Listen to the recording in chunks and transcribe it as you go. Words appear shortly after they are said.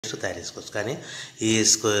తయారు చేసుకోవచ్చు. కానీ ఈ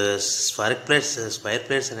స్క్వేర్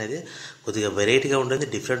ప్లేట్స్ అనేది కొద్దిగా వెరైటీగా ఉంటుంది,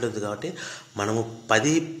 డిఫరెంట్ ఉంది. కాబట్టి మనము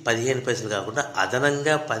 10-15 పైసలు కాకుండా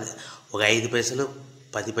అదనంగా ఒక 5 పైసలు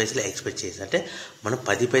 10 పైసలు ఎక్స్పెక్ట్ చేసి, అంటే మనం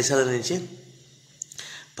 10 పైసల నుంచి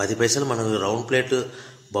 10 పైసలు మనకు రౌండ్ ప్లేట్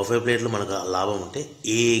బఫే ప్లేట్లు మనకు లాభం ఉంటే,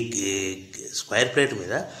 ఈ స్క్వేర్ ప్లేట్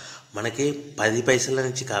మీద మనకి 10 పైసల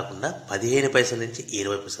నుంచి కాకుండా 15 పైసల నుంచి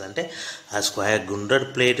 20 పైసలు, అంటే ఆ స్క్వేర్ గుండ్రటి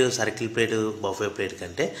plate circle plate buffet plate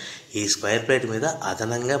కంటే ఈ స్క్వేర్ ప్లేట్ మీద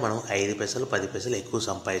అదనంగా మనం 5 పైసలు 10 పైసలు ఎక్కువ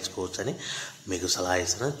సంపాదించుకోవచ్చు అని మీకు సలహా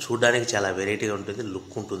ఇస్తున్నాను. చూడడానికి చాలా వెరైటీగా ఉంటుంది,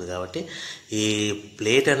 లుక్ ఉంటుంది. కాబట్టి ఈ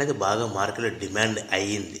ప్లేట్ అనేది బాగా మార్కెట్లో డిమాండ్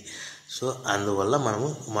అయ్యింది. సో అందువల్ల మనము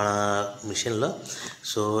మన మిషన్లో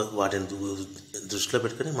వాటిని దృష్టిలో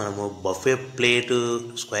పెట్టుకొని మనము బఫే ప్లేటు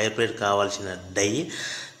స్క్వేర్ ప్లేట్ కావాల్సిన డై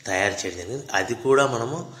తయారు చేయడం జరిగింది. అది కూడా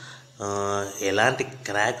మనము ఎలాంటి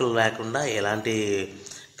క్రాకులు లేకుండా, ఎలాంటి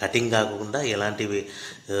కటింగ్ కాకుండా, ఎలాంటివి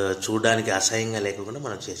చూడడానికి అసహ్యంగా లేకుండా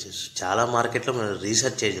మనం చేసేసి చాలా మార్కెట్లో మనం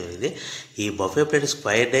రీసెర్చ్ చేయడం జరిగింది. ఈ buffet plate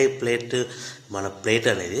square die plate మన ప్లేట్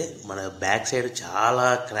అనేది మన బ్యాక్ సైడ్ చాలా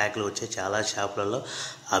క్రాక్లు వచ్చాయి, చాలా షాపులలో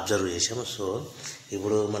అబ్జర్వ్ చేసాము. సో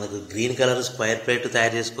ఇప్పుడు మనకు గ్రీన్ కలర్ స్క్వేర్ ప్లేట్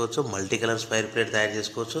తయారు చేసుకోవచ్చు, మల్టీ కలర్ స్క్వేర్ ప్లేట్ తయారు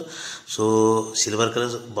చేసుకోవచ్చు, so silver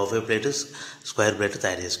colour buffet plate square plate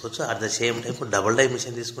తయారు చేసుకోవచ్చు. At the same time double die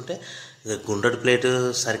machine తీసుకుంటే గుండ్రటి ప్లేట్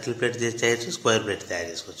సర్కిల్ ప్లేట్ చేయొచ్చు, స్క్వేర్ ప్లేట్ తయారు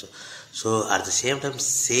చేసుకోవచ్చు. So at the same time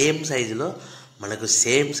same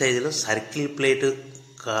సైజులో సర్కిల్ ప్లేట్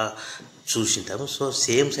చూసింటాము. సో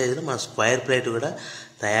సేమ్ సైజులో మన స్క్వేర్ ప్లేట్ కూడా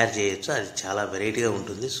తయారు చేయొచ్చు, అది చాలా వెరైటీగా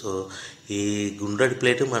ఉంటుంది. సో ఈ గుండ్రటి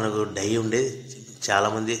ప్లేట్ మనకు డై ఉండేది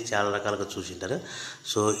చాలామంది చాలా రకాలుగా చూసింటారు.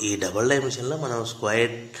 సో ఈ డబల్ డై మిషన్లో మనం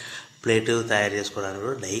స్క్వేర్ ప్లేట్ తయారు చేసుకోవడానికి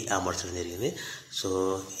కూడా డై అమర్చడం జరిగింది. సో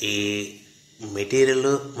ఈ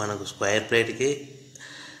మెటీరియల్ మనకు స్క్వేర్ ప్లేట్కి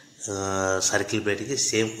సర్కిల్ ప్లేట్కి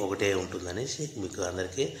సేమ్ ఒకటే ఉంటుందనేసి మీకు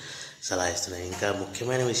అందరికీ సలహా ఇస్తున్నాను. ఇంకా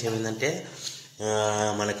ముఖ్యమైన విషయం ఏంటంటే,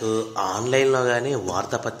 మనకు ఆన్లైన్లో కానీ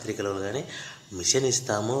వార్తాపత్రికలో కానీ మిషన్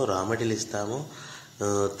ఇస్తాము, రా మెటీరియల్ ఇస్తాము,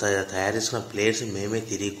 తయారు చేసిన ప్లేట్స్ మేమే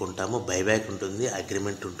తిరిగి కొంటాము, బైబ్యాక్ ఉంటుంది,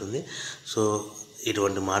 అగ్రిమెంట్ ఉంటుంది. సో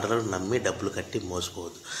ఇటువంటి మాటలను నమ్మి డబ్బులు కట్టి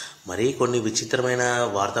మోసపోవద్దు. మరీ కొన్ని విచిత్రమైన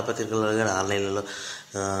వార్తాపత్రికల్లో కానీ ఆన్లైన్లో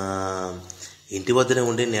ఇంటి వద్దనే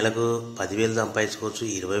ఉండి నెలకు 10,000 సంపాదించుకోవచ్చు,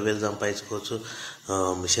 20,000 సంపాదించుకోవచ్చు,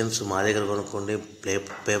 మిషన్స్ మా దగ్గర కొనుక్కోండి,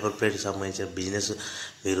 పేపర్ ప్లేట్కి సంబంధించిన బిజినెస్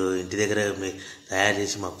మీరు ఇంటి దగ్గర తయారు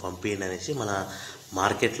చేసి మాకు పంపించండి అనేసి మన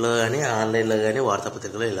మార్కెట్లో కానీ ఆన్లైన్లో కానీ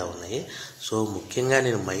వార్తాపత్రికలు ఇలా ఉన్నాయి. సో ముఖ్యంగా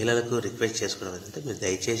నేను మహిళలకు రిక్వెస్ట్ చేసుకోవడం ఏంటంటే, మీరు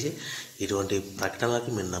దయచేసి ఇటువంటి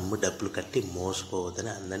ప్రకటనలకు మీరు నమ్మి డబ్బులు కట్టి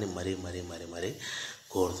మోసపోవద్దని అందరినీ మరీ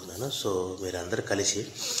కోరుతున్నాను. సో మీరందరూ కలిసి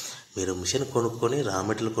మీరు మిషన్ కొనుక్కొని, రా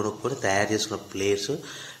మెటీరియల్ కొనుక్కొని తయారు చేసుకున్న ప్లేట్స్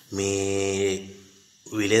మీ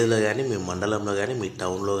విలేజ్లో కానీ, మీ మండలంలో కానీ, మీ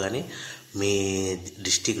టౌన్లో కానీ, మీ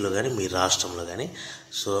డిస్టిక్లో కానీ, మీ రాష్ట్రంలో కానీ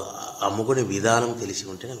సో అమ్ముకునే విధానం తెలిసి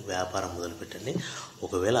ఉంటేనే వ్యాపారం మొదలుపెట్టండి.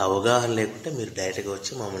 ఒకవేళ అవగాహన లేకుంటే మీరు డైరెక్ట్గా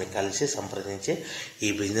వచ్చి మమ్మల్ని కలిసి సంప్రదించి ఈ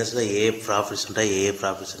బిజినెస్లో ఏ ప్రాఫిట్స్ ఉంటాయి, ఏ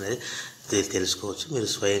ప్రాఫిట్స్ అనేది తెలుసుకోవచ్చు. మీరు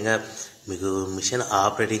స్వయంగా మీకు మిషన్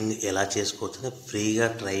ఆపరేటింగ్ ఎలా చేసుకోవచ్చని ఫ్రీగా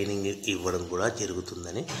ట్రైనింగ్ ఇవ్వడం కూడా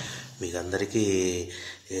జరుగుతుందని మీకు అందరికీ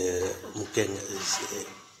ముఖ్యంగా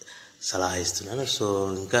సలహా ఇస్తున్నాను. సో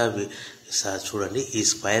ఇంకా చూడండి, ఈ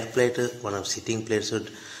స్క్వేర్ ప్లేట్ మనం సిట్టింగ్ ప్లేట్స్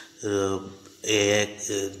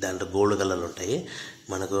దాంట్లో గోల్డ్ కలర్లు ఉంటాయి,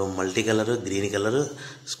 మనకు multi colour, green colour,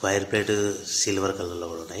 square plate silver కలర్లో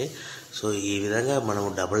కూడా ఉన్నాయి. సో ఈ విధంగా మనం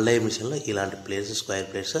డబుల్ డై మిషన్లో ఇలాంటి ప్లేట్స్ స్క్వేర్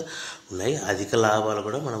ప్లేట్స్ ఉన్నాయి. అధిక లాభాలు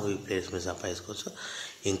కూడా మనం ఈ ప్లేట్స్ మీద సంపాదించుకోవచ్చు.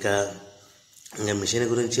 ఇంకా మిషన్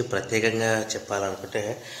గురించి ప్రత్యేకంగా చెప్పాలనుకుంటే,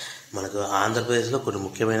 మనకు ఆంధ్రప్రదేశ్లో కొన్ని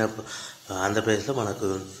ముఖ్యమైన ఆంధ్రప్రదేశ్లో మనకు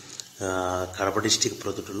కడప డిస్టిక్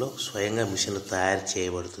ప్రొద్దుటూరులో స్వయంగా మిషన్ తయారు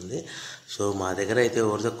చేయబడుతుంది. సో మా దగ్గర అయితే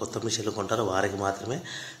ఎవరితో కొత్త మిషన్లు కొంటారో వారికి మాత్రమే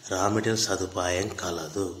రా మెటీరియల్ సదుపాయం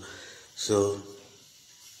కలదు. సో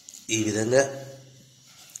ఈ విధంగా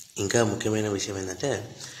ఇంకా ముఖ్యమైన విషయం ఏంటంటే,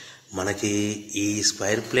 మనకి ఈ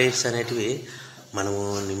స్క్వేర్ ప్లేట్స్ అనేటివి మనము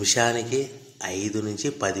నిమిషానికి 5 నుంచి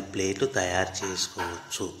 10 ప్లేట్లు తయారు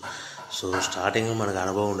చేసుకోవచ్చు. సో స్టార్టింగ్ మనకు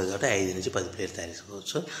అనుభవం ఉండదు కాబట్టి 5 నుంచి 10 ప్లేట్లు తయారు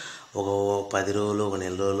చేసుకోవచ్చు. ఒక 10 రోజులు, ఒక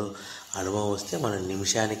నెల రోజులు అనుభవం వస్తే మనం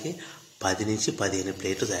నిమిషానికి 10 నుంచి 15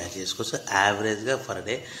 ప్లేట్లు తయారు చేసుకోవచ్చు. యావరేజ్గా పర్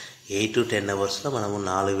డే 8 to 10 అవర్స్లో మనము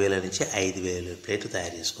 4,000 నుంచి 5,000 ప్లేట్లు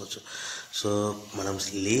తయారు చేసుకోవచ్చు. సో మనం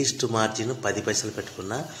లీస్ట్ మార్జిన్ 10 పైసలు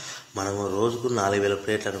పెట్టుకున్నా మనము రోజుకు 4,000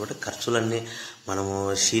 ప్లేట్లు అనుకుంటే ఖర్చులన్నీ మనము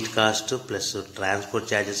sheet cost plus transport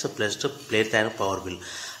charges plus plate తయారు పవర్ బిల్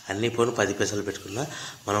అన్నీ పోను 10 పైసలు పెట్టుకున్నా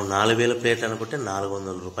మనం 4,000 ప్లేట్లు అనుకుంటే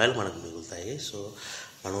 400 రూపాయలు మనకు మిగులుతాయి. సో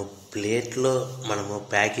మనం ప్లేట్లో మనము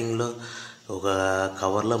ప్యాకింగ్లో ఒక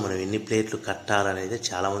కవర్లో మనం ఎన్ని ప్లేట్లు కట్టాలనేది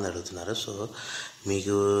చాలామంది అడుగుతున్నారు. సో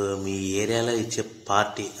మీకు మీ ఏరియాలో ఇచ్చే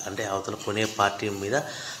పార్టీ అంటే అవతల కొనే పార్టీ మీద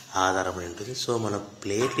ఆధారపడి ఉంటుంది. సో మనం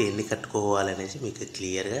ప్లేట్లు ఎన్ని కట్టుకోవాలనేసి మీకు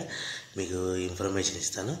క్లియర్గా మీకు ఇన్ఫర్మేషన్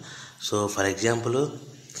ఇస్తాను. సో ఫర్ ఎగ్జాంపుల్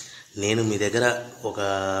నేను మీ దగ్గర ఒక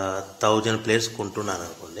 1000 ప్లేట్స్ కొంటున్నాను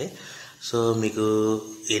అనుకోండి. సో మీకు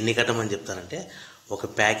ఎన్ని కట్టమని చెప్తానంటే ఒక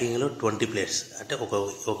ప్యాకింగ్లో 20 ప్లేట్స్ అంటే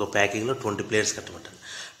ఒక ప్యాకింగ్లో 20 ప్లేట్స్ కట్టమంటాను.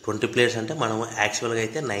 20 ప్లేట్స్ అంటే మనం యాక్చువల్గా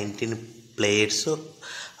అయితే 19 ప్లేట్స్.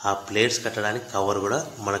 ఆ ప్లేట్స్ కట్టడానికి కవర్ కూడా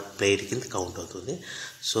మనకు ప్లేట్ కింద కౌంట్ అవుతుంది.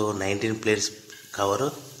 సో 19 ప్లేట్స్ కవర్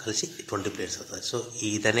కలిసి 20 ప్లేట్స్ అవుతుంది. సో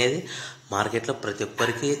ఇదనేది మార్కెట్లో ప్రతి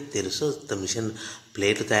ఒక్కరికి తెలుసు. మిషన్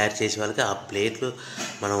ప్లేట్లు తయారు చేసే వాళ్ళకి ఆ ప్లేట్లు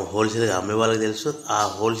మనం హోల్సేల్గా అమ్మే వాళ్ళకి తెలుసు. ఆ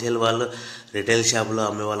హోల్సేల్ వాళ్ళు రిటైల్ షాప్లో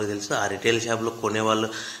అమ్మే వాళ్ళకి తెలుసు. ఆ రిటైల్ షాప్లో కొనేవాళ్ళు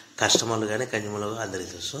కస్టమర్లు కానీ కన్జ్యూమర్లు కానీ అందరికీ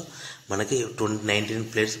తెలుసు. మనకి 19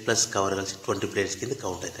 ప్లేట్స్ ప్లస్ కవర్ కలిసి 20 ప్లేట్స్ కింద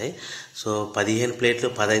కౌంట్ అవుతాయి. సో 15 ప్లేట్లు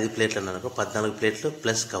 15 ప్లేట్లు అన్నాను, 14 ప్లేట్లు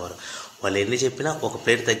ప్లస్ కవర్. వాళ్ళు ఎన్ని చెప్పినా ఒక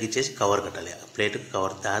ప్లేట్ తగ్గించేసి కవర్ కట్టాలి. ఆ ప్లేట్కి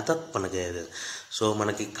కవర్ దాంతో మనకి. సో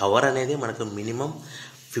మనకి కవర్ అనేది మనకు మినిమం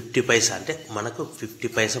 50 పైసా అంటే మనకు 50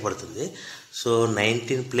 పైసా పడుతుంది. సో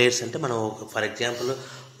 19 ప్లేట్స్ అంటే మనం ఫర్ ఎగ్జాంపుల్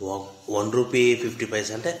 1 రూపీ 50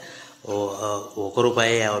 పైసా అంటే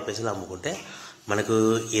 ₹1.50 అమ్ముకుంటే మనకు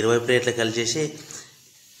 20 ప్లేట్లు కలిసేసి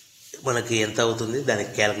మనకి ఎంత అవుతుంది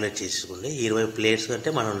దానికి క్యాలిక్యులేట్ చేసుకోండి. 20 ప్లేట్స్ అంటే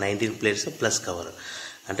మనం 19 ప్లేట్స్ ప్లస్ కవర్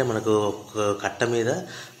అంటే మనకు ఒక కట్ట మీద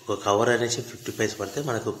ఒక కవర్ అనేసి 50 పైసా పడితే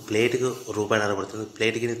మనకు ప్లేట్కి ₹1.50 పడుతుంది.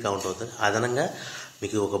 ప్లేట్కి కౌంట్ అవుతుంది. అదనంగా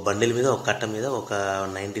మీకు ఒక బండిల్ మీద ఒక కట్ట మీద ఒక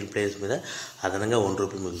 19 ప్లేట్స్ మీద అదనంగా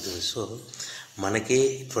 ₹1 మిగులుతుంది. సో మనకి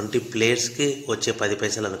 20 ప్లేట్స్కి వచ్చే 10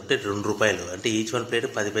 పైసలు అనుకుంటే ₹2 అంటే ఈచ్ వన్ ప్లేట్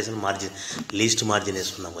 10 పైసలు మార్జిన్, లీస్ట్ మార్జిన్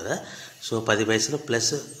వేసుకున్నాం కదా. సో 10 పైసలు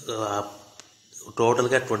ప్లస్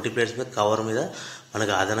టోటల్గా 20 ప్లేట్స్ మీద కవర్ మీద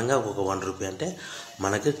మనకు అదనంగా ఒక ₹1 అంటే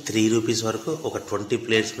మనకి ₹3 వరకు ఒక 20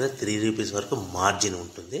 ప్లేట్స్ మీద ₹3 వరకు మార్జిన్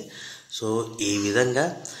ఉంటుంది. సో ఈ విధంగా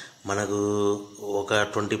మనకు ఒక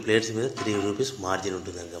 20 ప్లేట్స్ మీద ₹3 మార్జిన్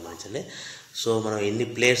ఉంటుందని గమనించండి. సో మనం ఎన్ని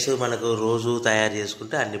ప్లేట్స్ మనకు రోజు తయారు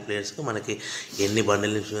చేసుకుంటే అన్ని ప్లేట్స్కి మనకి ఎన్ని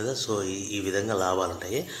బండిల్ మీద. సో ఈ విధంగా లాభాలు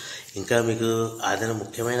ఉంటాయి. ఇంకా మీకు అదన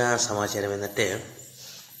ముఖ్యమైన సమాచారం ఏంటంటే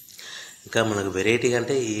ఇంకా మనకు వెరైటీగా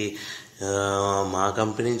అంటే మా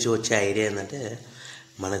కంపెనీ నుంచి వచ్చే ఐడియా ఏంటంటే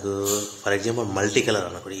మనకు ఫర్ ఎగ్జాంపుల్ మల్టీ కలర్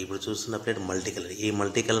అనుకోండి. ఇప్పుడు చూస్తున్న ప్లేట్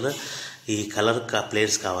మల్టీ కలర్. ఈ కలర్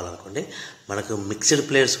ప్లేట్స్ కావాలనుకోండి మనకు మిక్స్డ్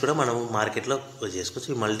ప్లేట్స్ కూడా మనం మార్కెట్లో చేసుకోవచ్చు.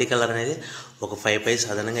 ఈ మల్టీ కలర్ అనేది ఒక 5 పైస్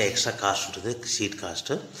అదనంగా ఎక్స్ట్రా కాస్ట్ ఉంటుంది, sheet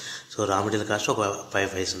cost. So raw material cost ఒక 5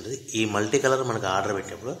 పైస్ ఉంటుంది. ఈ మల్టీ కలర్ మనకు ఆర్డర్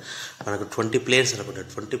పెట్టేప్పుడు మనకు 20 ప్లేట్స్ అనుకుంటే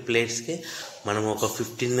 20 ప్లేట్స్కి మనం ఒక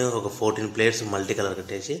 14 ప్లేట్స్ మల్టీ కలర్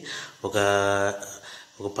కట్టేసి ఒక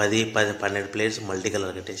 10-12 ప్లేట్స్ మల్టీ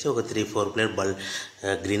కలర్ కట్టేసి ఒక 3-4 ప్లేట్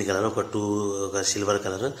గ్రీన్ కలర్, ఒక సిల్వర్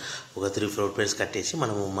కలర్, ఒక 3-4 ప్లేట్స్ కట్టేసి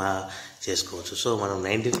మనము చేసుకోవచ్చు. సో మనం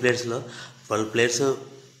 19 ప్లేట్స్లో 12 ప్లేట్స్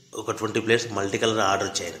ఒక 20 ప్లేట్స్ మల్టీ కలర్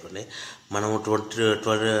ఆర్డర్ చేయాలనుకోండి. మనము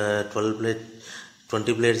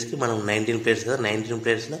 20 ప్లేట్స్కి మనం 19 ప్లేట్స్ కదా. 19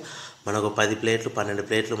 ప్లేట్స్లో మనకు 10 ప్లేట్లు 12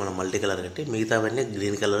 ప్లేట్లు మనం మల్టీ కలర్ కట్టి మిగతావన్నీ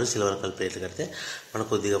గ్రీన్ కలర్ సిల్వర్ కలర్ ప్లేట్లు కడితే మనకు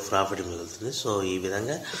కొద్దిగా ప్రాఫిట్ మిగులుతుంది. సో ఈ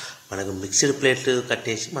విధంగా మనకు మిక్స్డ్ ప్లేట్లు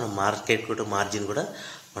కట్టేసి మనం మార్కెట్ కూడా మార్జిన్ కూడా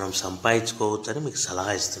మనం సంపాదించుకోవచ్చు అని మీకు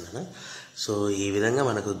సలహా ఇస్తున్నాను. సో ఈ విధంగా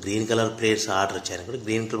మనకు గ్రీన్ కలర్ ప్లేట్స్ ఆర్డర్ వచ్చాయని కూడా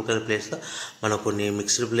గ్రీన్ కలర్ ప్లేట్స్లో మనకు కొన్ని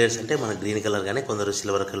మిక్స్డ్ ప్లేట్స్ అంటే మన గ్రీన్ కలర్ కానీ కొందరు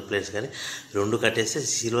సిల్వర్ కలర్ ప్లేట్స్ కానీ రెండు కట్టేస్తే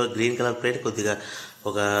గ్రీన్ కలర్ ప్లేట్ కొద్దిగా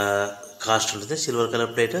ఒక కాస్ట్ ఉంటుంది. Silver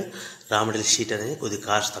colour plate raw material sheet అనేది కొద్దిగా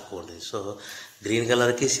కాస్ట్ తక్కువ ఉంటుంది. సో గ్రీన్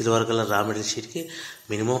కలర్కి సిల్వర్ కలర్ రా మెటీరియల్ షీట్కి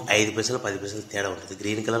మినిమం 5 పైసలు 10 పైసలు తేడా ఉంటుంది.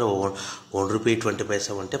 గ్రీన్ కలర్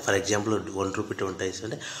 ₹1.20 అంటే ఫర్ ఎగ్జాంపుల్ ₹1.20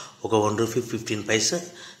 అంటే ఒక ₹1.15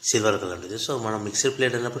 సిల్వర్ కలర్ ఉంటుంది. సో మనం మిక్సర్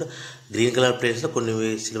ప్లేట్ అన్నప్పుడు గ్రీన్ కలర్ ప్లేట్స్లో కొన్ని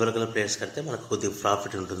సిల్వర్ కలర్ ప్లేట్స్ కడితే మనకు కొద్దిగా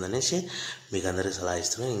ప్రాఫిట్ ఉంటుందనేసి మీకు అందరికీ సలహా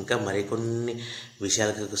ఇస్తున్నాను. ఇంకా మరికొన్ని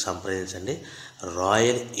విషయాలకు సంప్రదించండి.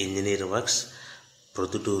 Royal engineer works,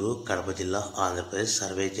 Proddatur, Kadapa జిల్లా, ఆంధ్రప్రదేశ్.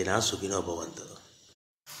 సర్వే జనా సుఖినో భవంతు.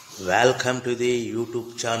 Welcome to the YouTube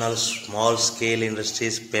channel small scale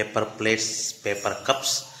industries paper plates, paper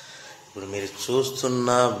cups. ఇప్పుడు మీరు చూస్తున్న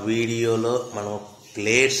వీడియోలో మనం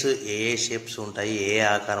ప్లేట్స్ ఏ షేప్స్ ఉంటాయి, ఏ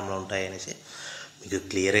ఆకారంలో ఉంటాయి అనేసి మీకు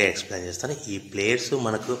క్లియర్గా ఎక్స్ప్లెయిన్ చేస్తాను. ఈ ప్లేట్స్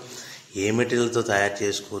మనకు ఏ మెటీరియల్తో తయారు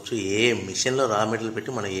చేసుకోవచ్చు, ఏ మిషన్లో రా మెటీరియల్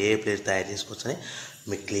పెట్టి మనం ఏ ప్లేట్ తయారు చేసుకోవచ్చు అని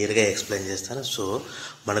మీకు క్లియర్గా ఎక్స్ప్లెయిన్ చేస్తాను. సో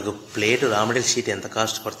మనకు ప్లేట్ రా మెటీరియల్ షీట్ ఎంత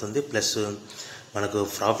కాస్ట్ పడుతుంది, ప్లస్ మనకు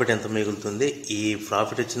ప్రాఫిట్ ఎంత మిగులుతుంది, ఈ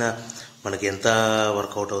ప్రాఫిట్ వచ్చిన మనకి ఎంత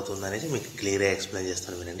వర్కౌట్ అవుతుంది అనేది మీకు క్లియర్గా ఎక్స్ప్లెయిన్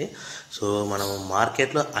చేస్తాను వినండి. సో మనం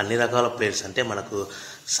మార్కెట్లో అన్ని రకాల ప్లేట్స్ అంటే మనకు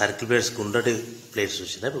సర్కిల్ ప్లేట్స్, గుండ్రటి ప్లేట్స్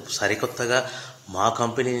వచ్చినాయి. సరికొత్తగా మా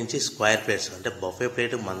కంపెనీ నుంచి స్క్వేర్ ప్లేట్స్ అంటే బఫే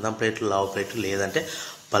ప్లేట్, మందం ప్లేట్లు, లావు ప్లేట్లు, లేదంటే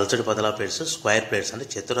పల్చడి పతలా ప్లేట్స్, స్క్వేర్ ప్లేట్స్ అంటే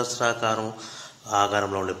చతురస్రాకారం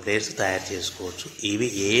ఆకారంలో ఉండే ప్లేట్స్ తయారు చేసుకోవచ్చు. ఇవి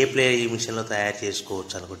ఈ మిషన్లో తయారు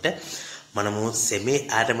చేసుకోవచ్చు అనుకుంటే మనము semi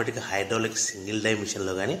automatic hydraulic single die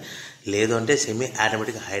మిషన్లో కానీ, లేదు అంటే semi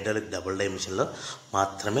automatic hydraulic double die మిషన్లో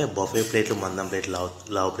మాత్రమే బఫే ప్లేట్లు, మందం ప్లేట్లు,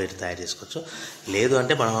 లావు ప్లేట్లు తయారు చేసుకోవచ్చు. లేదు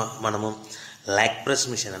అంటే మనము లాక్ ప్రెస్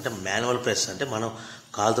మిషన్ అంటే మాన్యువల్ ప్రెస్ అంటే మనం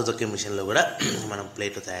కాలుతో తొక్కే మిషన్లో కూడా మనం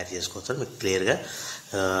ప్లేట్లు తయారు చేసుకోవచ్చు అని మీకు క్లియర్గా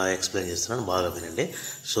ఎక్స్ప్లెయిన్ చేస్తున్నాను, బాగా వినండి.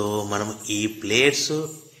 సో మనం ఈ ప్లేట్స్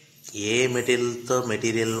ఏ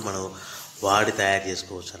మెటీరియల్ మనం వాడి తయారు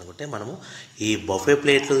చేసుకోవచ్చు అనుకుంటే మనము ఈ బఫే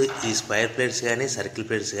ప్లేట్లు, ఈ స్క్వేర్ ప్లేట్స్ కానీ సర్కిల్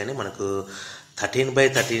ప్లేట్స్ కానీ మనకు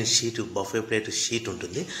 13x13 sheet buffet plate sheet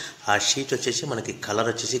ఉంటుంది. ఆ షీట్ వచ్చేసి మనకి కలర్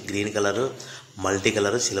వచ్చేసి green colour, multi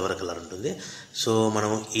colour, silver colour ఉంటుంది. సో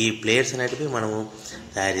మనము ఈ ప్లేట్స్ అనేటివి మనము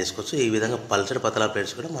తయారు చేసుకోవచ్చు. ఈ విధంగా పల్చడి పతలా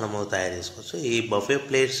ప్లేట్స్ కూడా మనము తయారు చేసుకోవచ్చు. ఈ బఫే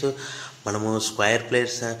ప్లేట్స్ మనము స్క్వేర్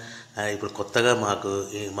ప్లేట్స్ ఇప్పుడు కొత్తగా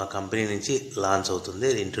మా కంపెనీ నుంచి లాంచ్ అవుతుంది,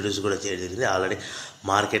 ఇంట్రొడ్యూస్ కూడా చేయడం జరిగింది. ఆల్రెడీ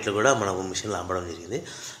మార్కెట్లో కూడా మనకు మిషన్లు అమ్మడం జరిగింది.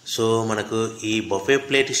 సో మనకు ఈ బఫే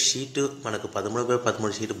ప్లేట్ షీట్ మనకు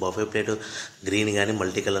 13x13 sheet buffet plate green కానీ,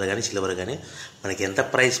 మల్టీ కలర్ కానీ, సిల్వర్ కానీ మనకి ఎంత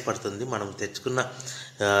ప్రైస్ పడుతుంది, మనం తెచ్చుకున్న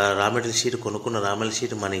రా మెటీరియల్ షీట్, కొనుక్కున్న రా మెటీరియల్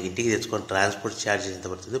షీట్ మన ఇంటికి తెచ్చుకొని ట్రాన్స్పోర్ట్ ఛార్జెస్ ఎంత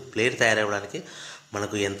పడుతుంది, ప్లేట్ తయారవ్వడానికి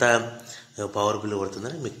మనకు ఎంత పవర్ బిల్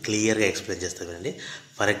పడుతుందని మీకు క్లియర్గా ఎక్స్ప్లెయిన్ చేస్తాం వినండి.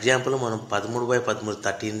 ఫర్ ఎగ్జాంపుల్ మనం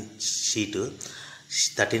 13x13 షీటు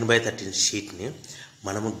 13x13 షీట్ని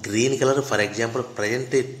మనము green colour for example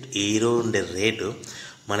present ఈరోజు ఉండే రేటు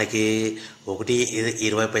మనకి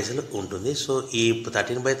 1.20 ఉంటుంది. సో ఈ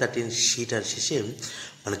 13x13 షీట్ వచ్చేసి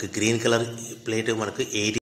మనకు గ్రీన్ కలర్ ప్లేట్ మనకు 80